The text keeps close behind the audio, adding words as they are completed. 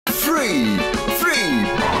Free free.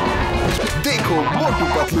 देखो मोटू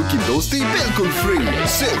पतलू की दोस्ती बिल्कुल फ्री,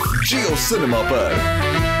 सिर्फ जियो सिनेमा पर।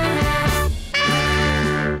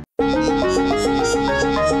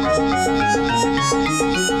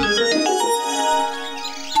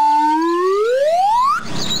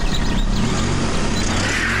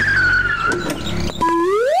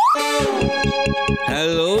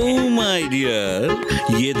 हेलो माय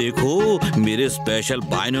डियर, ये देखो मेरे स्पेशल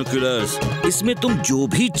बाइनोक्यूलर्स। इसमें तुम जो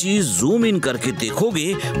भी चीज जूम इन करके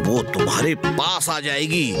देखोगे वो तुम्हारे पास आ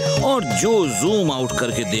जाएगी, और जो जूम आउट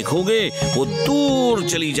करके देखोगे वो दूर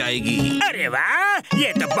चली जाएगी। अरे वाह,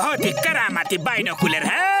 ये तो बहुत ही करामाती बाइनोकुलर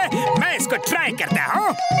है। मैं इसको ट्राई करता हूँ।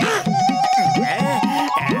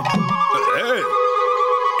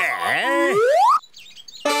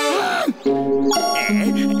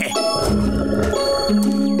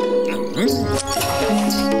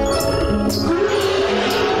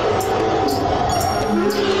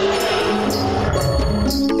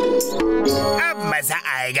 अब मजा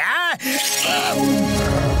आएगा।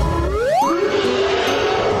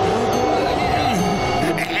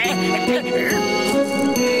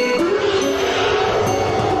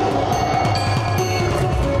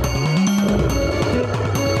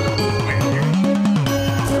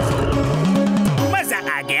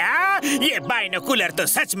 ये बाइनोकुलर तो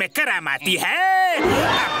सच में करामाती है।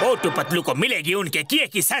 अब मोटू पतलू को मिलेगी उनके किए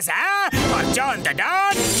की सजा, और जॉन द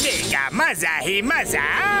डॉन लेगा मजा ही मजा।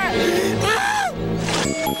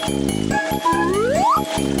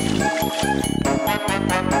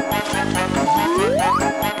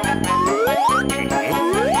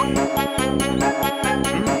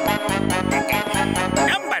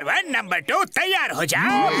 नंबर 1, नंबर 2 तैयार हो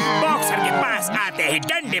जाओ। बॉक्सर के पास आते ही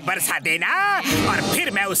डंडे बरसा देना, और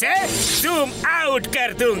फिर मैं उसे जूम आउट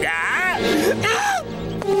कर दूंगा।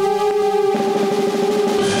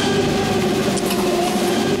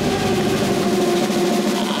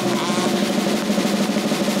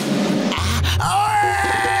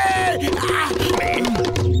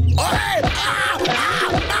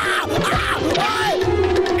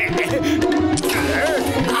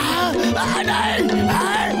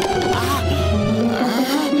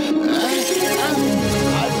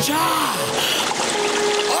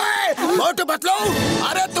 मोटू पतलू,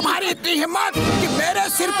 अरे तुम्हारी इतनी हिम्मत कि मेरे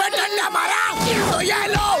सिर पे डंडा मारा, तो ये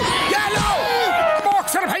लो, ये लो।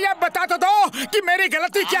 बॉक्सर भैया बता तो दो कि मेरी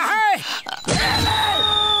गलती क्या है।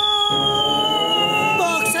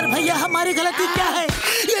 बॉक्सर भैया, हमारी गलती क्या है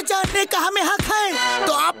ये जानने का हमें हक है,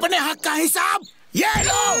 तो अपने हक का हिसाब ये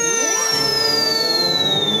लो।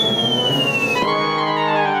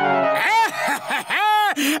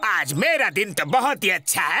 आज मेरा दिन तो बहुत ही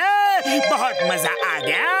अच्छा है, बहुत मजा आ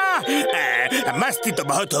गया। मस्ती तो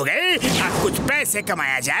बहुत हो गई, अब कुछ पैसे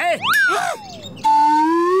कमाया जाए।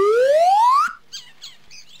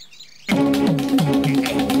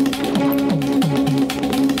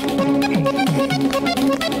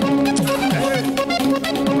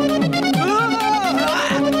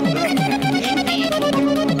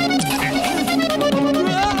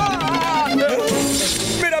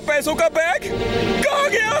 मेरा पैसों का बैग कहाँ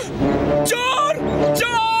गया? चोर!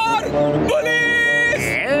 चोर! पुलिस!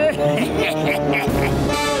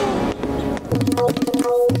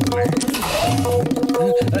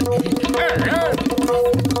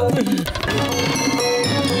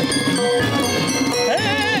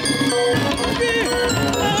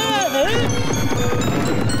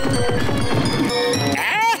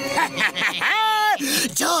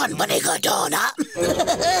 जॉन बनेगा डॉन,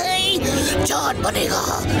 जॉन बनेगा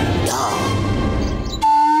डॉन।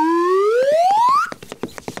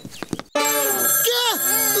 क्या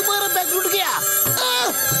तुम्हारा बैग लूट गया?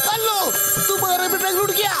 हेलो, तुम्हारा भी बैग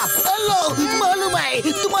लूट गया? हेलो, मालूम है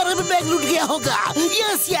तुम्हारा भी बैग लूट गया होगा।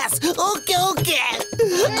 Yes yes, okay okay.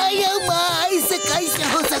 अयो माँ, ऐसे कैसे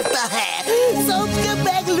हो सकता है? सबके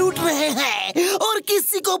बैग लूट रहे हैं और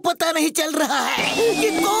किसी को पता नहीं चल रहा है कि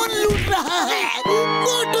कौन लूट रहा है।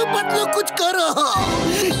 मोटू पतलू कुछ करो,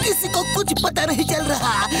 किसी को कुछ पता नहीं चल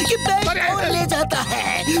रहा कि बैग कौन ले जाता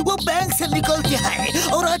है। वो बैंक से निकल के है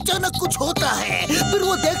और अचानक कुछ होता है, फिर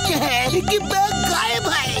वो देखते हैं कि बैग गायब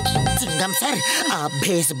है। चिंगम सर, आप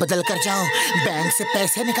भेष बदल कर जाओ, बैंक से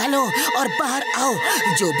पैसे निकालो और बाहर आओ।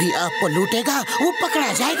 जो भी आपको लूटेगा वो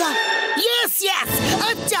पकड़ा जाएगा। यस यस,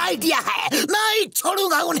 अच्छा आइडिया है। नहीं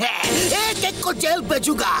छोड़ूंगा उन्हें, एक एक को जेल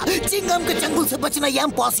भेजूंगा। चिंगम के चंगुल से बचना ये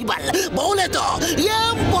इम्पॉसिबल, बोले तो ये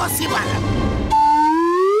इम्पॉसिबल।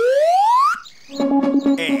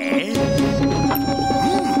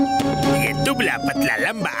 ये दुबला पतला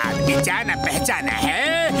लंबा आदमी जाना पहचाना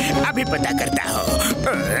है, अभी पता करता हूँ।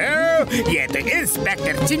 ये तो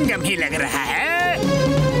इंस्पेक्टर चिंगम ही लग रहा है।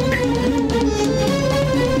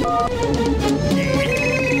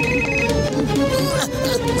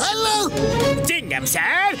 Chingam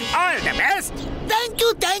sir, all the best. Thank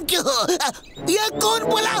you, thank you. ये कौन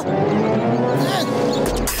बोला?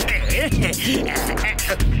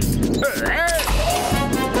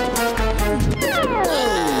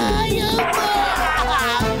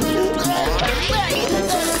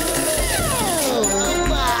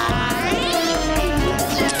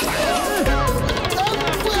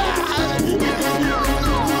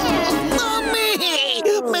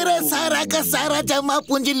 का सारा जमा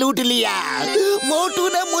पूंजी लूट लिया। मोटू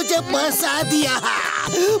ने मुझे फंसा दिया,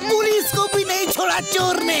 पुलिस को भी नहीं छोड़ा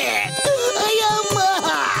चोर ने।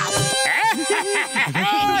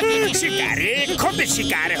 शिकारी खुद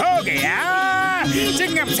शिकार हो गया।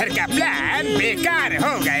 चिंगम सर का प्लान बेकार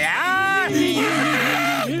हो गया।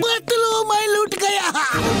 पतलू मैं लूट गया,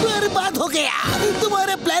 बर्बाद हो गया।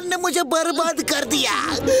 तुम्हारे प्लान ने मुझे बर्बाद कर दिया।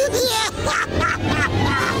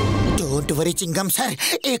 डोंट वरी चिंगम सर,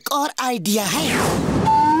 एक और आइडिया है।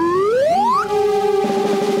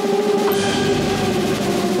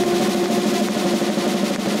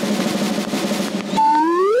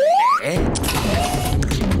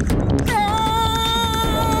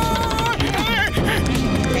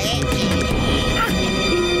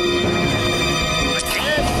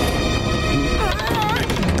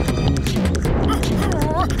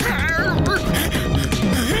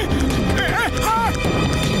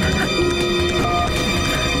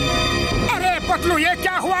 ये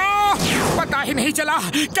क्या हुआ? पता ही नहीं चला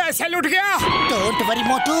कैसे लुट गया। डोंट वरी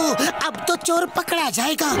मोटू, अब तो चोर पकड़ा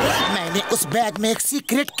जाएगा। मैंने उस बैग में एक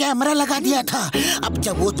सीक्रेट कैमरा लगा दिया था। अब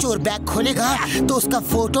जब वो चोर बैग खोलेगा तो उसका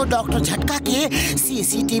फोटो डॉक्टर झटका के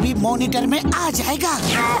सीसीटीवी मॉनिटर में आ जाएगा।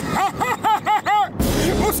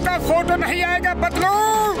 उसका फोटो नहीं आएगा पतलू।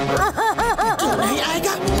 क्यों नहीं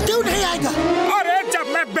आएगा? क्यों नहीं आएगा? अरे जब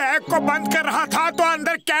मैं बैग को बंद कर रहा था तो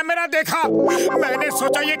अंदर कैमरा देखा। मैंने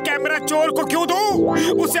सोचा ये कैमरा चोर को क्यों दूं?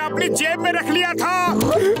 उसे अपनी जेब में रख लिया था।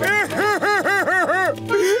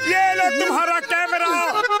 ये लो तुम्हारा कैमरा।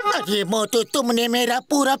 अरे मोटू, तुमने मेरा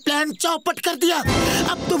पूरा प्लान चौपट कर दिया।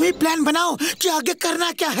 अब तुम ही प्लान बनाओ कि आगे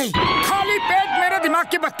करना क्या है। खाली पेट मेरे दिमाग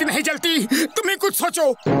की बत्ती नहीं जलती। तुम ही कुछ सोचो।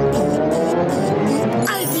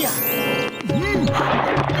 आइडिया।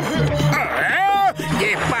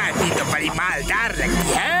 ये पार्टी तो बड़ी मालदार लगती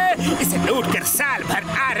है। इसे लूट कर साल भर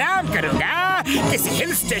आराम करूंगा। किसी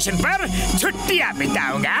हिल स्टेशन पर छुट्टियां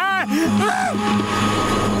बिताऊंगा।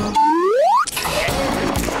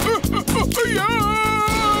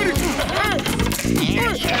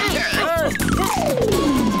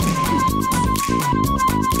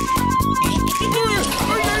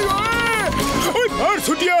 यार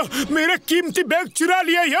छुट्टियां, मेरा कीमती बैग चुरा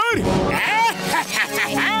लिया यार।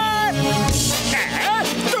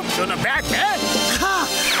 तुम दोनों बैग में? हाँ,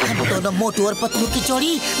 हम दोनों मोटू और पतलू की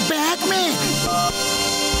जोड़ी बैग में।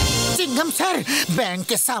 चिंगम सर, बैंक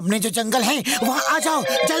के सामने जो जंगल है वहाँ आ जाओ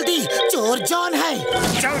जल्दी। चोर जॉन है।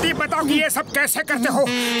 जल्दी बताओ कि ये सब कैसे करते हो,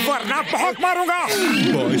 वरना बहुत मारूंगा।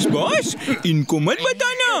 बॉस, इनको मत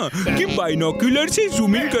बताना कि बाइनोक्यूलर से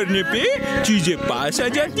जूम इन करने पे चीजें पास आ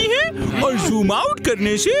जाती हैं और जूम आउट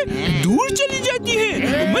करने से दूर चली जाती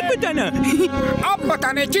हैं। मत बताना। अब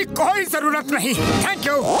बताने की कोई जरूरत नहीं। Thank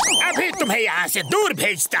you. अभी तुम्हें यहाँ से दूर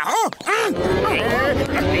भेजता हूँ।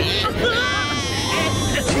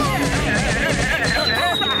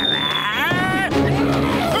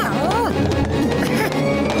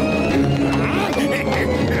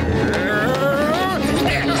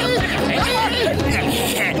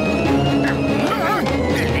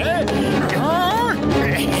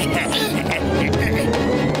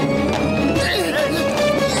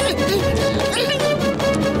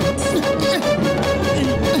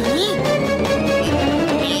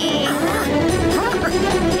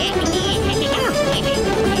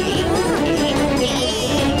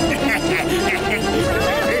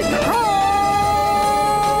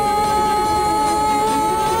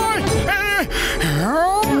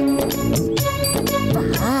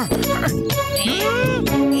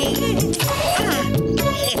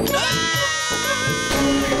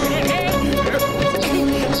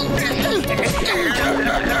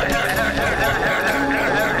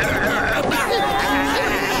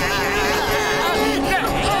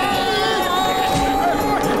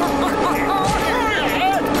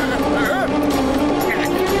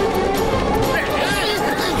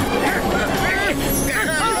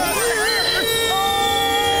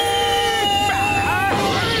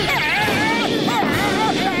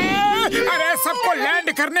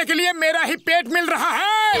 करने के लिए मेरा ही पेट मिल रहा है।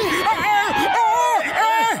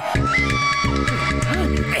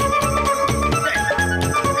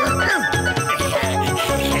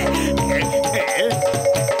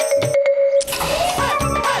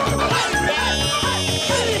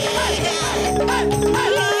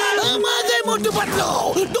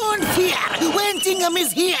 Kingdom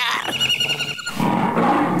is here.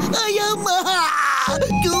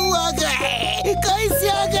 क्यों आ गए? कैसे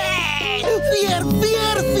आ गए? Fear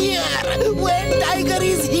fear fear when tiger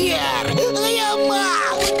is here.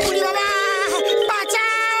 पुली बाबा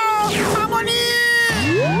बचाओ मामोनी।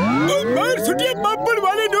 मार छुटिया बापड़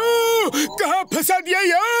वाले नो, कहाँ फंसा दिया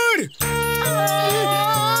यार?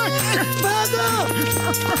 भागो।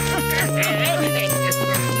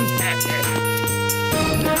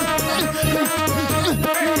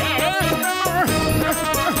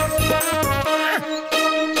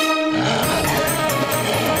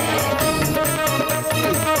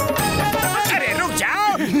 अरे रुक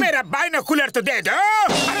जाओ, मेरा बाइनोकुलर तो दे दो।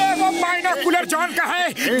 अरे वो बाइनोकुलर जॉन का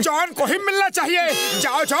है, जॉन को ही मिलना चाहिए।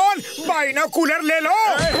 जाओ जॉन, बाइनोकुलर ले लो।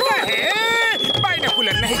 नहीं,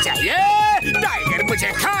 बाइनोकुलर नहीं चाहिए, टाइगर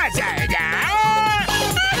मुझे खा जाए।